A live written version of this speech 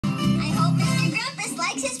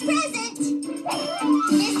likes his present.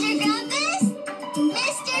 Mr. Grumpus?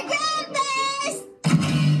 Mr. Grumpus!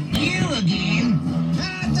 You again?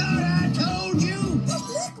 I thought I told you. But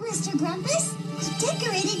look, Mr. Grumpus. He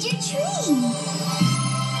decorated your tree.